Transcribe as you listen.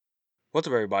What's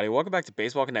up, everybody? Welcome back to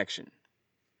Baseball Connection.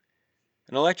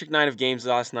 An electric night of games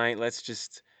last night. Let's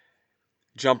just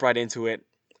jump right into it.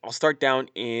 I'll start down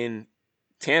in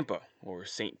Tampa or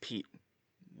St. Pete,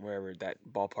 wherever that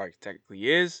ballpark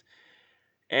technically is.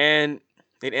 And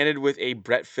it ended with a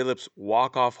Brett Phillips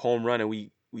walk-off home run, and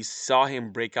we saw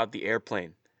him break out the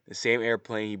airplane, the same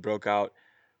airplane he broke out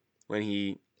when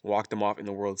he walked them off in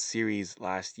the World Series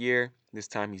last year. This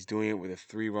time he's doing it with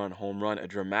a 3-run home run, a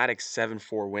dramatic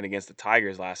 7-4 win against the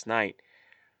Tigers last night.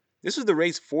 This was the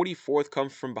Rays' 44th come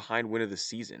from behind win of the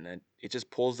season, and it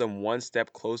just pulls them one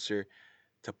step closer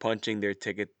to punching their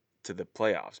ticket to the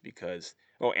playoffs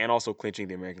and also clinching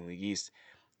the American League East.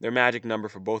 Their magic number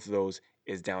for both of those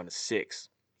is down to 6.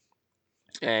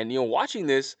 And, watching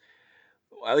this,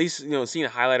 at least, seeing a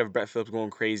highlight of Brett Phillips going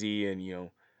crazy and,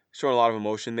 showing a lot of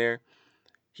emotion there,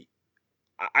 he,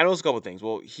 I noticed a couple of things.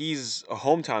 Well, he's a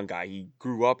hometown guy. He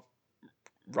grew up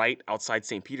right outside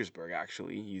St. Petersburg,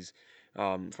 actually. He's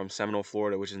from Seminole,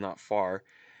 Florida, which is not far.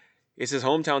 It's his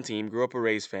hometown team. Grew up a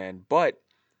Rays fan, but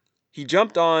he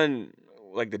jumped on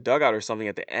like the dugout or something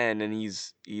at the end, and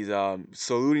he's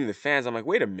saluting the fans. I'm like,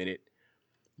 wait a minute,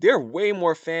 there are way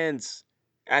more fans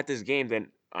at this game than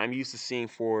I'm used to seeing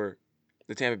for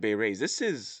the Tampa Bay Rays. This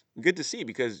is good to see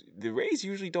because the Rays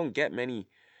usually don't get many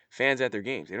fans at their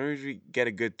games. They don't usually get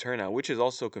a good turnout, which is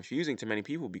also confusing to many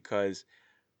people because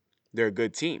they're a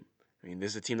good team. I mean,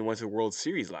 this is a team that went to the World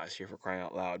Series last year, for crying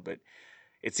out loud, but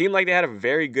it seemed like they had a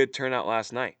very good turnout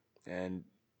last night, and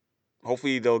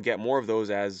hopefully they'll get more of those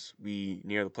as we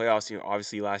near the playoffs.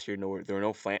 Obviously last year there were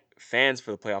no fans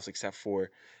for the playoffs except for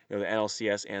the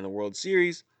NLCS and the World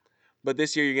Series, but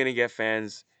this year you're gonna get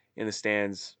fans in the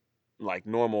stands like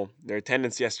normal. Their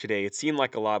attendance yesterday, it seemed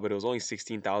like a lot, but it was only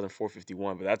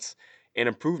 16,451. But that's an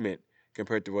improvement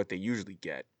compared to what they usually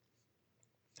get.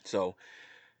 So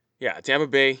yeah, Tampa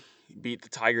Bay beat the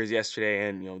Tigers yesterday,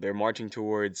 and they're marching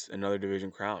towards another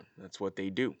division crown. That's what they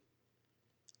do.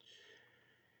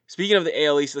 Speaking of the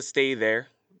AL East, let's stay there.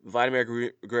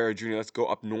 Vladimir Guerrero Jr., let's go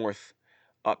up north,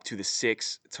 up to the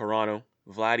 6, Toronto.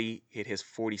 Vladdy hit his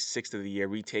 46th of the year,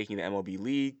 retaking the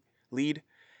MLB lead.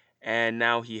 And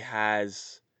now he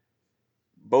has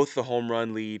both the home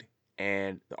run lead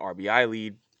and the RBI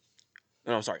lead.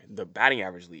 No, I'm sorry, the batting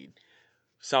average lead.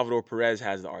 Salvador Perez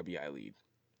has the RBI lead.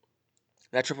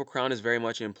 That triple crown is very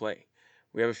much in play.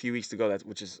 We have a few weeks to go,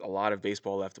 which is a lot of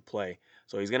baseball left to play.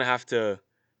 So he's going to have to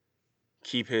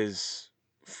keep his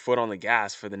foot on the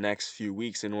gas for the next few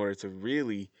weeks in order to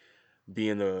really be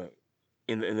in the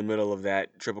middle of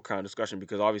that triple crown discussion,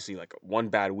 because obviously like one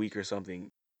bad week or something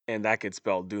and that could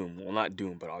spell doom. Well, not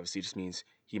doom, but obviously it just means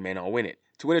he may not win it.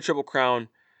 To win a triple crown,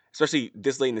 especially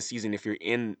this late in the season, if you're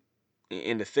in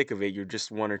the thick of it, you're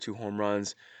just one or two home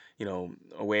runs,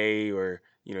 away, or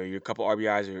you're a couple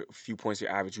RBIs or a few points to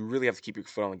your average. You really have to keep your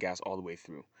foot on the gas all the way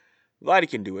through. Vladdy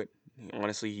can do it.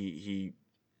 Honestly, he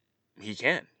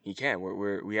can. He can.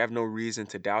 We have no reason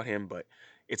to doubt him, but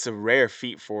it's a rare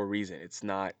feat for a reason. It's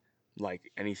not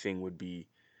like anything would be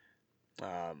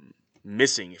um,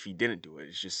 missing if he didn't do it.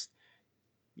 It's just,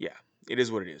 yeah, it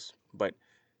is what it is. But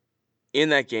in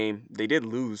that game, they did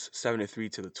lose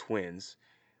 7-3 to the Twins.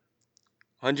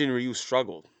 Hyun-Jin Ryu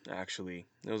struggled, actually.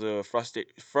 It was a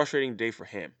frustrating day for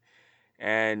him.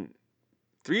 And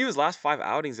 3 of his last 5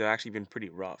 outings have actually been pretty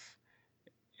rough.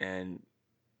 And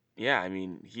yeah, I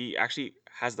mean, he actually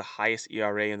has the highest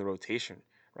ERA in the rotation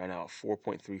right now,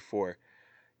 4.34.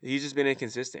 He's just been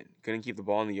inconsistent. Couldn't keep the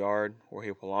ball in the yard.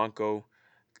 Jorge Polanco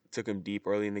took him deep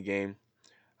early in the game.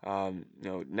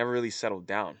 Never really settled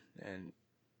down. And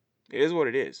it is what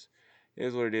it is. It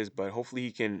is what it is. But hopefully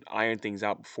he can iron things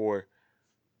out before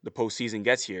the postseason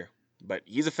gets here. But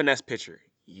he's a finesse pitcher.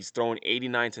 He's throwing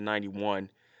 89 to 91.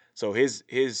 So his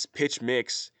pitch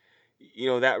mix,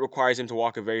 that requires him to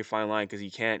walk a very fine line because he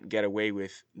can't get away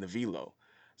with the velo.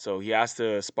 So he has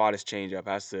to spot his changeup,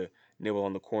 has to nibble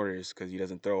on the corners because he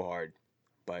doesn't throw hard.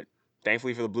 But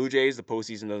thankfully for the Blue Jays, the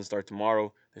postseason doesn't start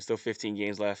tomorrow. There's still 15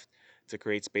 games left to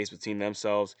create space between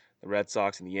themselves, the Red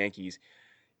Sox, and the Yankees.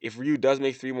 If Ryu does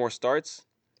make 3 more starts,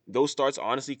 those starts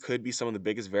honestly could be some of the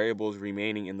biggest variables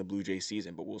remaining in the Blue Jays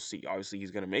season, but we'll see. Obviously,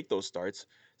 he's going to make those starts.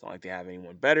 It's not like they have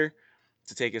anyone better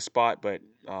to take his spot, but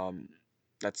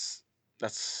that's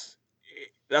that's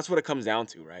that's what it comes down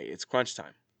to, right? It's crunch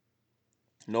time.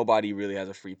 Nobody really has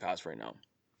a free pass right now.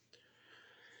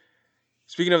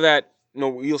 Speaking of that,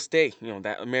 we'll stay.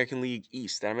 That American League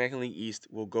East. That American League East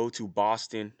will go to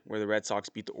Boston, where the Red Sox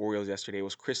beat the Orioles yesterday. It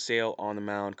was Chris Sale on the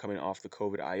mound coming off the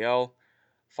COVID IL.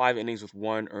 5 innings with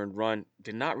 1 earned run.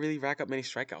 Did not really rack up many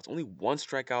strikeouts. Only 1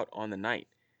 strikeout on the night.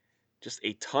 Just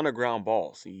a ton of ground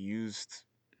balls. He used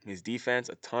his defense,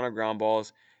 a ton of ground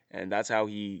balls, and that's how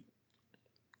he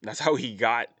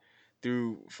got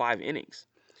through 5 innings.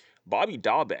 Bobby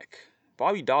Dahlbeck.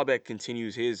 Bobby Dahlbeck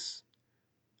continues his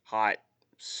hot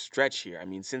stretch here. I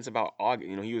mean, since about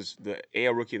August, he was the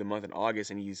AL Rookie of the Month in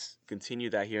August, and he's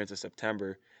continued that here into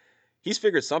September. He's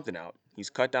figured something out. He's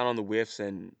cut down on the whiffs,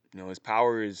 and his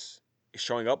power is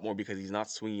showing up more because he's not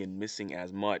swinging and missing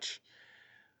as much.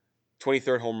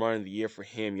 23rd home run of the year for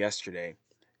him yesterday,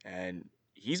 and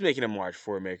he's making a march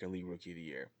for American League Rookie of the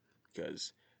Year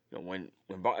because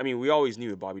we always knew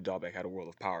that Bobby Dahlbeck had a world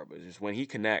of power, but just when he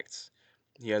connects,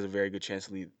 he has a very good chance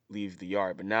to leave the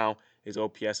yard. But now his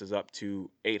OPS is up to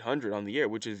 800 on the year,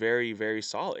 which is very, very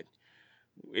solid.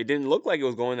 It didn't look like it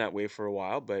was going that way for a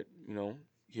while, but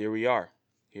here we are.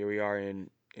 Here we are in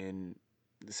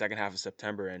the second half of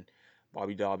September, and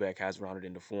Bobby Dahlbeck has rounded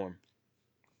into form.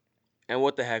 And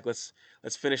what the heck? Let's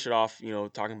finish it off.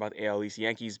 Talking about the AL East,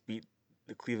 Yankees beat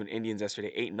the Cleveland Indians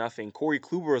yesterday, 8-0. Corey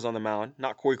Kluber was on the mound.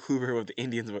 Not Corey Kluber of the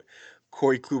Indians, but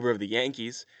Corey Kluber of the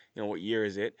Yankees. What year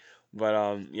is it?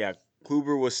 But yeah,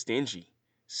 Kluber was stingy.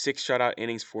 6 shutout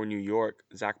innings for New York.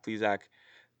 Zach Plesac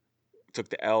took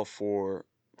the L for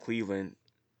Cleveland.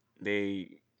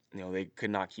 They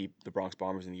could not keep the Bronx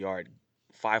Bombers in the yard.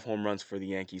 5 home runs for the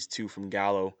Yankees, 2 from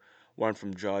Gallo, 1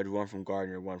 from Judge, 1 from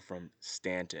Gardner, 1 from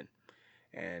Stanton.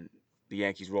 And the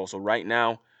Yankees roll. So right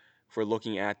now, if we're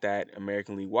looking at that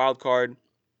American League wild card,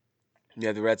 you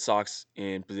have the Red Sox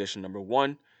in position number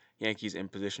 1, Yankees in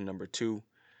position number 2,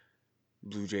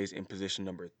 Blue Jays in position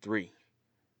number 3.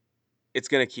 It's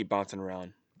going to keep bouncing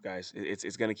around, guys.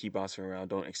 It's going to keep bouncing around.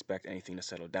 Don't expect anything to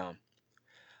settle down.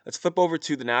 Let's flip over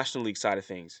to the National League side of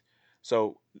things.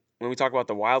 So when we talk about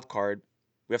the wild card,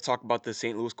 we have to talk about the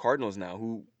St. Louis Cardinals now,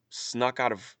 who snuck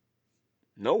out of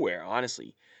nowhere,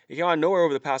 honestly. They came out of nowhere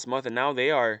over the past month, and now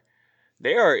they are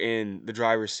in the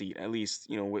driver's seat, at least,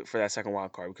 for that second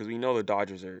wild card, because we know the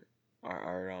Dodgers are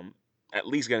at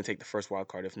least going to take the first wild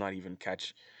card, if not even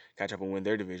catch up and win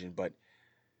their division. But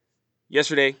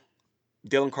yesterday,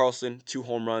 Dylan Carlson, 2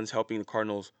 home runs, helping the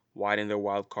Cardinals widen their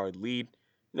wild card lead.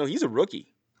 He's a rookie.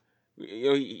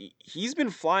 He's been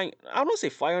flying. I don't want to say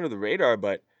fly under the radar,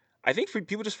 but I think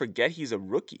people just forget he's a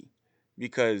rookie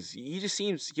because he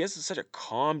has such a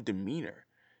calm demeanor.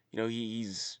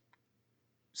 He's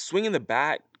swinging the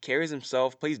bat, carries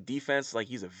himself, plays defense like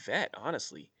he's a vet,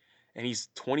 honestly, and he's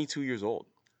 22 years old.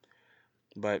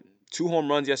 But 2 home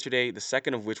runs yesterday, the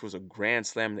second of which was a grand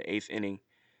slam in the 8th inning,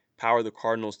 powered the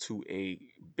Cardinals to a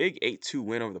big 8-2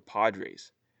 win over the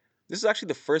Padres. This is actually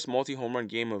the first multi-home run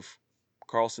game of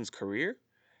Carlson's career.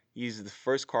 He's the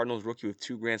first Cardinals rookie with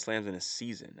 2 grand slams in a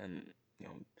season, and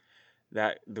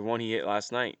that the one he hit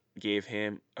last night gave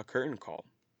him a curtain call.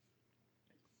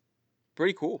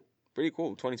 Pretty cool.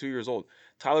 22 years old.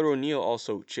 Tyler O'Neill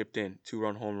also chipped in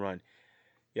 2-run home run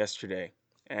yesterday,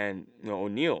 and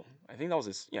O'Neill, I think that was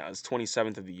his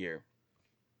 27th of the year.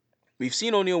 We've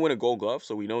seen O'Neill win a Gold Glove,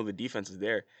 so we know the defense is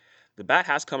there. The bat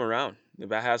has come around.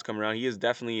 He is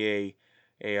definitely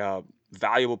a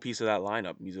valuable piece of that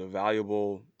lineup. He's a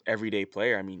valuable everyday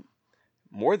player. I mean,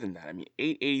 more than that. I mean,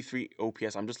 883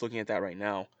 OPS. I'm just looking at that right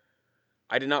now.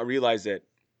 I did not realize that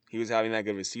he was having that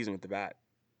good of a season with the bat.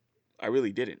 I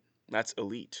really didn't. That's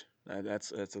elite.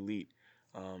 That's elite.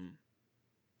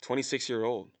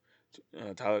 26-year-old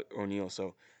Tyler O'Neill.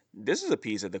 So this is a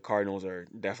piece that the Cardinals are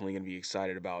definitely going to be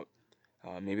excited about.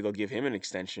 Maybe they'll give him an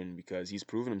extension because he's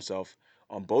proven himself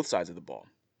on both sides of the ball.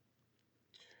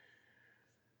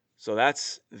 So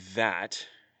that's that.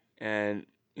 And,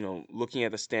 looking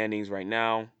at the standings right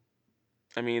now,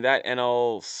 I mean, that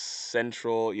NL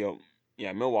Central,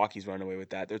 Milwaukee's running away with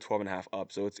that. They're 12.5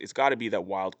 up. So it's got to be that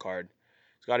wild card.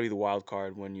 It's got to be the wild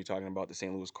card when you're talking about the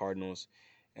St. Louis Cardinals.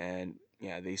 And,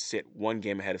 they sit 1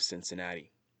 game ahead of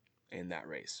Cincinnati in that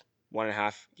race.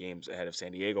 1.5 games ahead of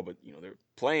San Diego, but they're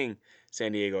playing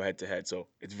San Diego head to head, so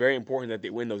it's very important that they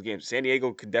win those games. San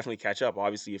Diego could definitely catch up.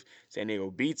 Obviously, if San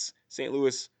Diego beats St.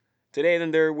 Louis today,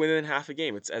 then they're within half a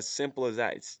game. It's as simple as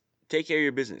that. It's take care of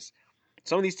your business.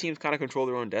 Some of these teams kind of control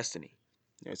their own destiny.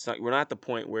 We're not at the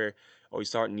point where we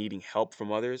start needing help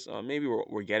from others. Maybe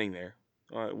we're getting there.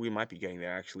 We might be getting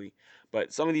there actually,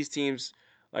 but some of these teams,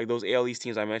 like those AL East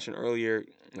teams I mentioned earlier,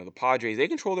 the Padres, they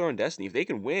control their own destiny. If they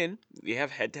can win, they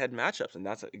have head-to-head matchups, and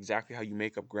that's exactly how you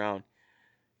make up ground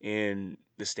in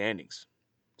the standings.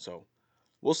 So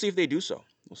we'll see if they do so.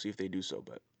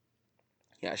 But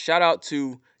yeah, shout out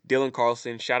to Dylan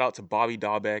Carlson. Shout out to Bobby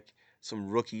Dahlbeck. Some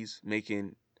rookies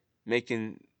making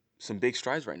some big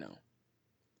strides right now.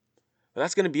 But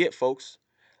that's going to be it, folks.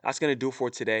 That's going to do it for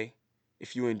today.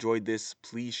 If you enjoyed this,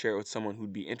 please share it with someone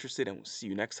who'd be interested, and we'll see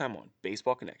you next time on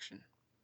Baseball Connection.